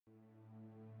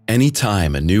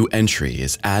Anytime a new entry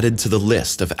is added to the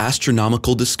list of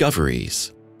astronomical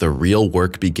discoveries, the real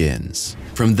work begins.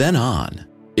 From then on,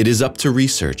 it is up to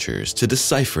researchers to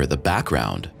decipher the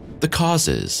background, the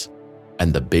causes,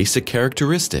 and the basic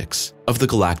characteristics of the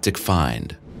galactic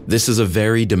find. This is a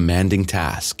very demanding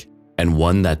task, and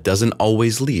one that doesn't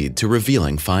always lead to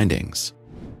revealing findings.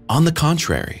 On the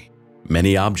contrary,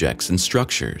 many objects and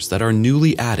structures that are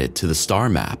newly added to the star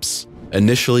maps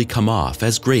initially come off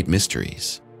as great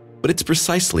mysteries. But it's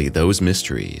precisely those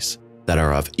mysteries that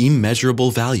are of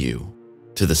immeasurable value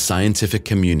to the scientific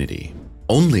community.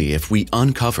 Only if we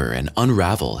uncover and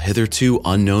unravel hitherto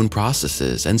unknown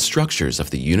processes and structures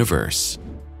of the universe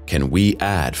can we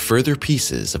add further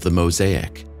pieces of the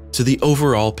mosaic to the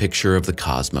overall picture of the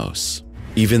cosmos.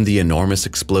 Even the enormous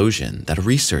explosion that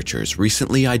researchers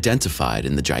recently identified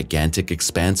in the gigantic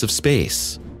expanse of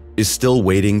space is still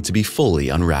waiting to be fully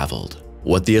unraveled.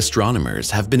 What the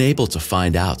astronomers have been able to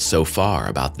find out so far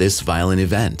about this violent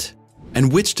event,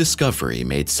 and which discovery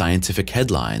made scientific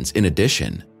headlines in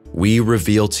addition, we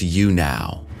reveal to you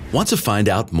now. Want to find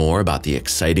out more about the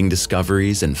exciting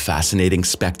discoveries and fascinating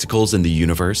spectacles in the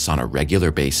universe on a regular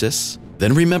basis?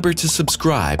 Then remember to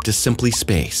subscribe to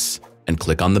TheSimplySpace and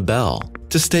click on the bell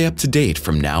to stay up to date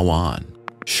from now on.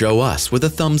 Show us with a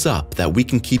thumbs up that we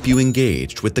can keep you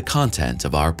engaged with the content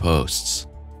of our posts.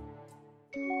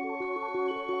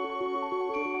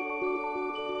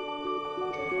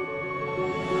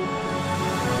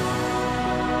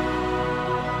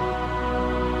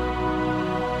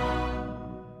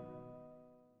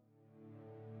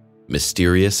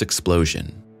 Mysterious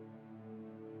explosion.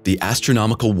 The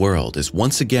astronomical world is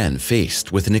once again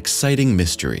faced with an exciting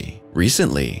mystery.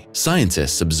 Recently,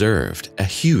 scientists observed a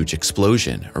huge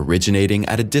explosion originating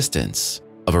at a distance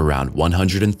of around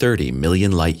 130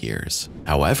 million light-years.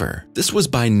 However, this was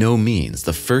by no means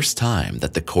the first time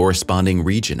that the corresponding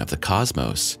region of the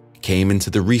cosmos came into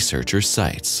the researchers'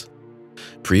 sights.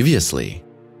 Previously,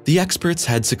 the experts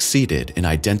had succeeded in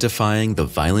identifying the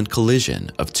violent collision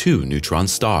of two neutron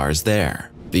stars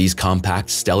there. These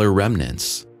compact stellar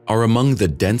remnants are among the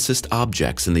densest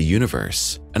objects in the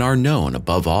universe and are known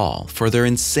above all for their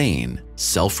insane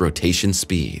self-rotation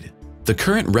speed. The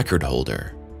current record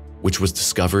holder, which was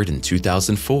discovered in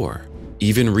 2004,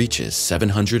 even reaches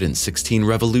 716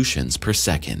 revolutions per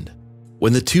second.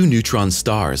 When the two neutron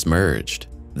stars merged,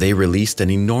 they released an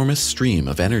enormous stream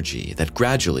of energy that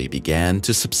gradually began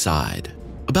to subside.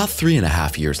 About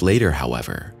 3.5 years later,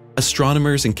 however,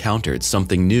 astronomers encountered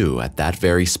something new at that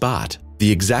very spot,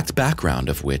 the exact background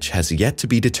of which has yet to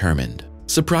be determined.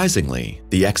 Surprisingly,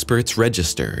 the experts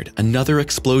registered another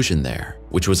explosion there,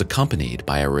 which was accompanied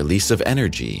by a release of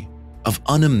energy of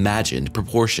unimagined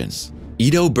proportions.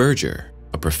 Ido Berger,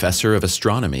 a professor of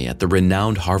astronomy at the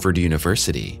renowned Harvard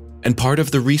University, and part of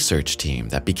the research team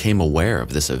that became aware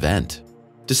of this event,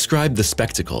 described the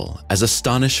spectacle as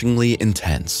astonishingly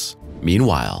intense.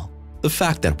 Meanwhile, the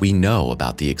fact that we know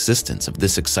about the existence of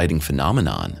this exciting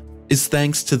phenomenon is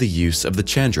thanks to the use of the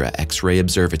Chandra X-ray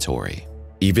Observatory.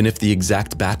 Even if the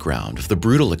exact background of the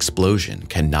brutal explosion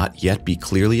cannot yet be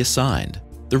clearly assigned,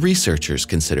 the researchers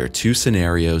consider two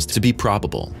scenarios to be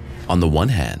probable. On the one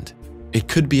hand, it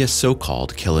could be a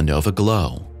so-called kilonova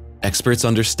glow. Experts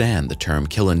understand the term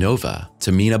kilonova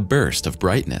to mean a burst of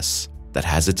brightness that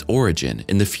has its origin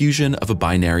in the fusion of a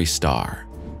binary star.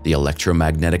 The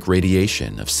electromagnetic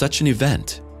radiation of such an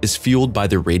event is fueled by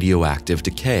the radioactive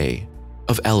decay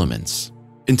of elements.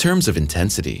 In terms of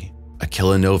intensity, a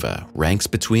kilonova ranks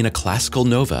between a classical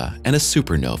nova and a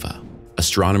supernova.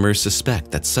 Astronomers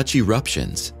suspect that such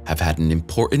eruptions have had an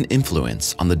important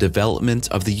influence on the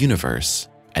development of the universe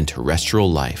and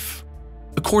terrestrial life.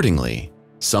 Accordingly,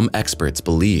 some experts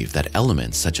believe that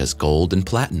elements such as gold and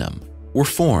platinum were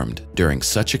formed during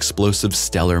such explosive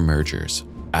stellar mergers.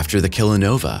 After the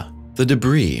kilonova, the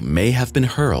debris may have been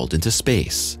hurled into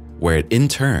space, where it in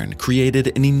turn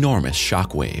created an enormous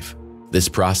shockwave. This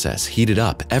process heated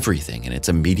up everything in its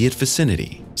immediate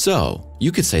vicinity. So,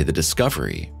 you could say the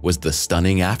discovery was the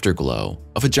stunning afterglow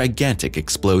of a gigantic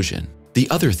explosion. The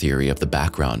other theory of the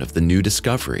background of the new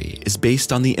discovery is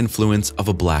based on the influence of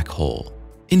a black hole.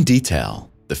 In detail,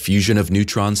 the fusion of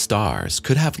neutron stars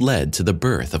could have led to the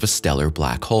birth of a stellar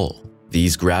black hole.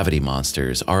 These gravity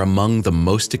monsters are among the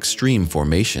most extreme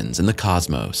formations in the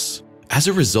cosmos. As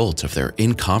a result of their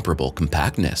incomparable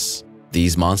compactness,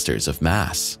 these monsters of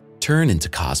mass turn into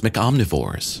cosmic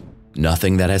omnivores.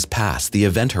 Nothing that has passed the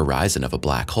event horizon of a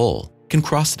black hole can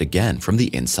cross it again from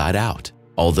the inside out.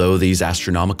 Although these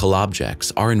astronomical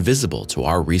objects are invisible to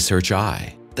our research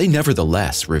eye, they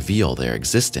nevertheless reveal their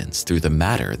existence through the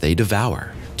matter they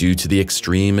devour. Due to the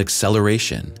extreme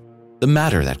acceleration The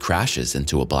matter that crashes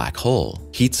into a black hole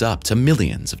heats up to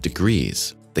millions of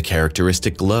degrees. The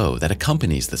characteristic glow that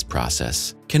accompanies this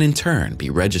process can in turn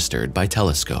be registered by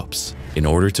telescopes. In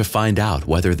order to find out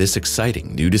whether this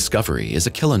exciting new discovery is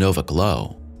a kilonova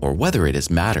glow, or whether it is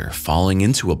matter falling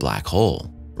into a black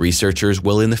hole, researchers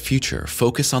will in the future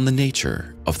focus on the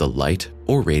nature of the light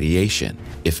or radiation.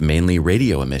 If mainly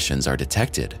radio emissions are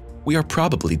detected, we are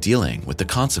probably dealing with the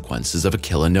consequences of a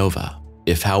kilonova.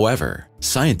 If, however,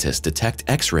 scientists detect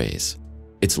X-rays,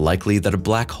 it's likely that a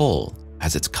black hole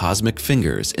has its cosmic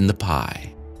fingers in the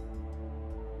pie.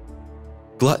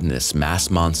 Gluttonous mass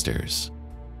monsters.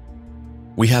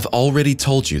 We have already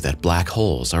told you that black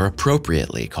holes are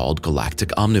appropriately called galactic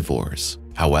omnivores.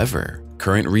 However,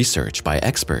 current research by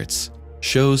experts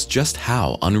shows just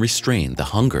how unrestrained the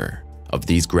hunger of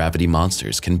these gravity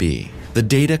monsters can be. The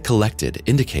data collected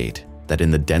indicate that in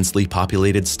the densely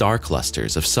populated star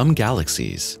clusters of some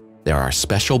galaxies, there are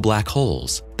special black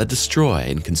holes that destroy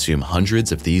and consume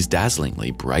hundreds of these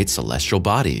dazzlingly bright celestial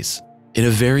bodies in a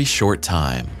very short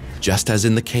time. Just as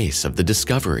in the case of the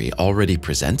discovery already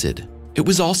presented, it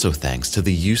was also thanks to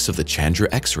the use of the Chandra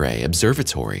X-ray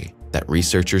Observatory that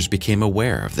researchers became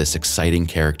aware of this exciting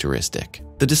characteristic.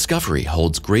 The discovery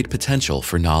holds great potential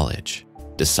for knowledge.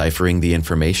 Deciphering the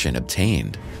information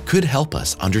obtained could help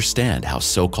us understand how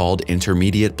so-called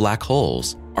intermediate black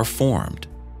holes are formed.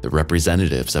 The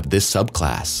representatives of this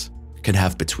subclass can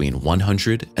have between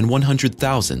 100 and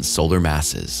 100,000 solar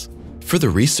masses. For the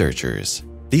researchers,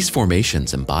 these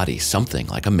formations embody something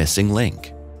like a missing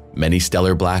link. Many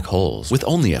stellar black holes with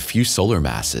only a few solar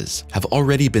masses have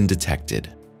already been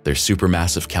detected. Their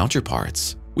supermassive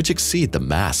counterparts, which exceed the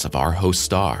mass of our host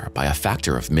star by a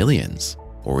factor of millions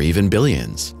or even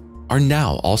billions, are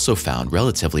now also found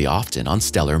relatively often on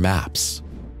stellar maps.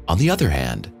 On the other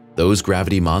hand, those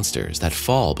gravity monsters that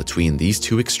fall between these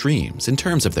two extremes in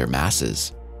terms of their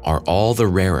masses are all the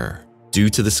rarer. Due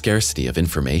to the scarcity of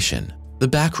information, the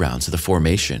background to the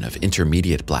formation of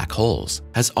intermediate black holes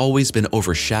has always been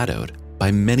overshadowed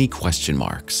by many question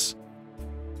marks.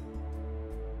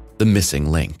 The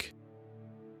missing link.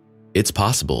 It's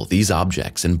possible these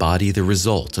objects embody the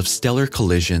result of stellar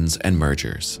collisions and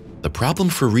mergers. The problem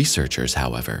for researchers,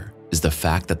 however, is the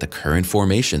fact that the current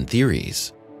formation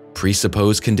theories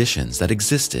presuppose conditions that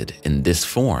existed in this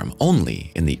form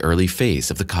only in the early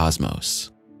phase of the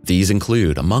cosmos. These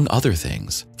include, among other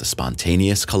things, the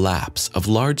spontaneous collapse of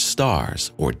large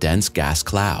stars or dense gas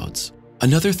clouds.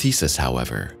 Another thesis,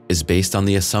 however, is based on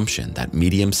the assumption that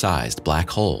medium-sized black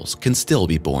holes can still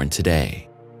be born today.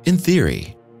 In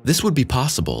theory, this would be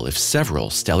possible if several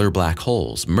stellar black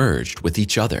holes merged with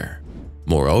each other.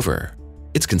 Moreover,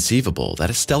 it's conceivable that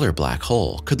a stellar black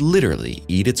hole could literally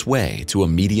eat its way to a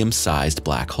medium-sized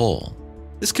black hole.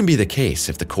 This can be the case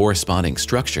if the corresponding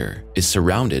structure is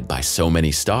surrounded by so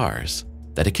many stars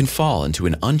that it can fall into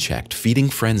an unchecked feeding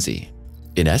frenzy.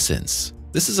 In essence,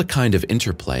 this is a kind of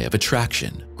interplay of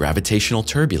attraction, gravitational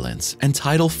turbulence, and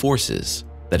tidal forces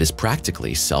that is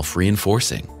practically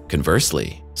self-reinforcing.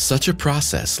 Conversely, such a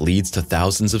process leads to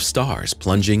thousands of stars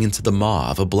plunging into the maw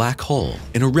of a black hole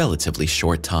in a relatively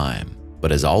short time.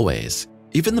 But as always,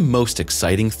 even the most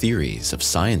exciting theories of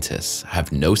scientists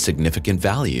have no significant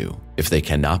value if they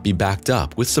cannot be backed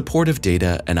up with supportive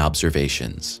data and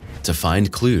observations. To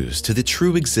find clues to the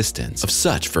true existence of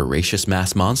such voracious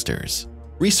mass monsters,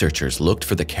 researchers looked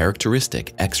for the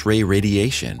characteristic X-ray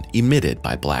radiation emitted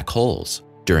by black holes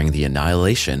during the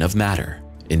annihilation of matter.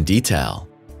 In detail,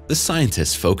 the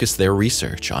scientists focused their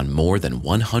research on more than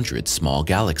 100 small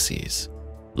galaxies,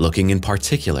 looking in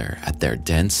particular at their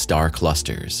dense star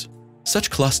clusters. Such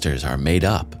clusters are made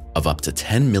up to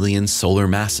 10 million solar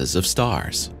masses of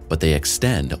stars, but they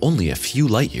extend only a few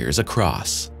light years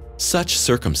across. Such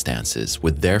circumstances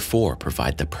would therefore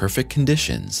provide the perfect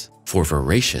conditions for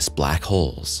voracious black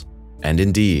holes. And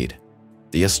indeed,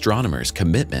 the astronomers'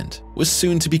 commitment was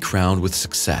soon to be crowned with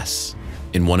success.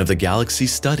 In one of the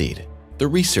galaxies studied, the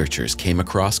researchers came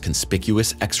across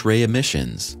conspicuous X-ray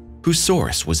emissions whose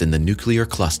source was in the nuclear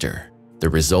cluster. The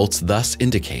results thus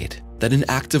indicate that an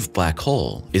active black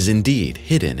hole is indeed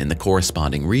hidden in the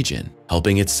corresponding region,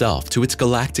 helping itself to its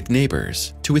galactic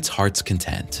neighbors to its heart's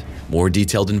content. More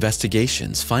detailed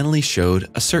investigations finally showed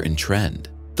a certain trend.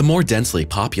 The more densely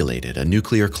populated a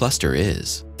nuclear cluster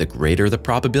is, the greater the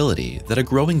probability that a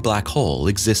growing black hole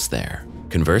exists there.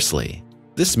 Conversely,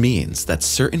 this means that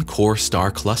certain core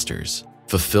star clusters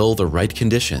fulfill the right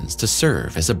conditions to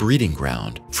serve as a breeding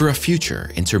ground for a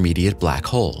future intermediate black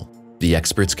hole. The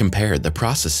experts compared the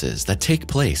processes that take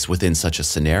place within such a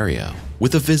scenario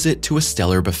with a visit to a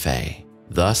stellar buffet.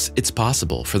 Thus, it's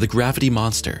possible for the gravity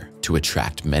monster to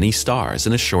attract many stars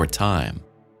in a short time.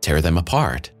 tear them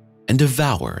apart, and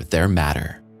devour their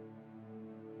matter.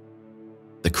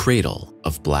 The cradle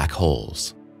of black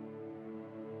holes.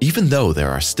 Even though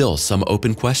there are still some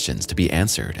open questions to be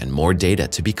answered and more data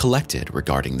to be collected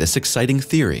regarding this exciting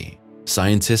theory,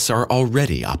 scientists are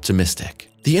already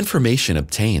optimistic. The information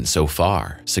obtained so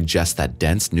far suggests that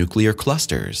dense nuclear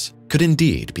clusters could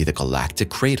indeed be the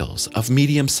galactic cradles of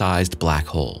medium-sized black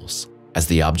holes. As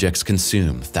the objects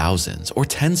consume thousands or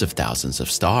tens of thousands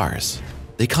of stars,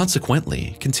 they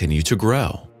consequently continue to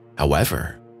grow.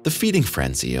 However, the feeding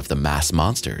frenzy of the mass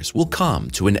monsters will come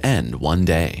to an end one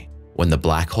day, when the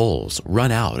black holes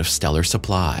run out of stellar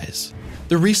supplies.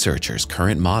 The researchers'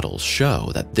 current models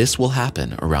show that this will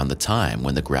happen around the time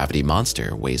when the gravity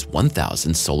monster weighs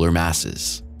 1,000 solar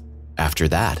masses. After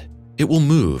that, it will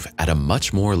move at a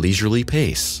much more leisurely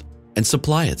pace and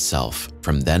supply itself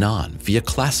from then on via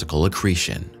classical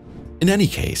accretion. In any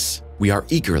case, we are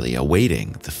eagerly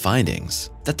awaiting the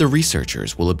findings that the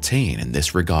researchers will obtain in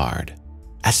this regard.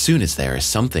 As soon as there is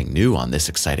something new on this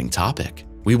exciting topic,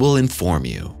 we will inform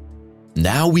you.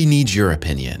 Now we need your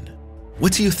opinion.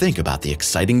 What do you think about the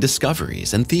exciting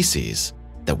discoveries and theses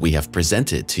that we have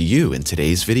presented to you in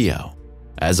today's video?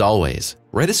 As always,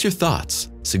 write us your thoughts,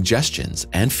 suggestions,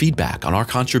 and feedback on our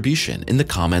contribution in the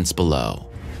comments below.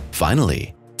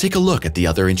 Finally, take a look at the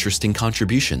other interesting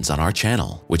contributions on our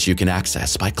channel, which you can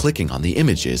access by clicking on the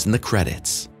images in the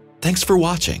credits. Thanks for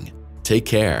watching, take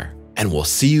care, and we'll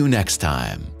see you next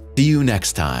time.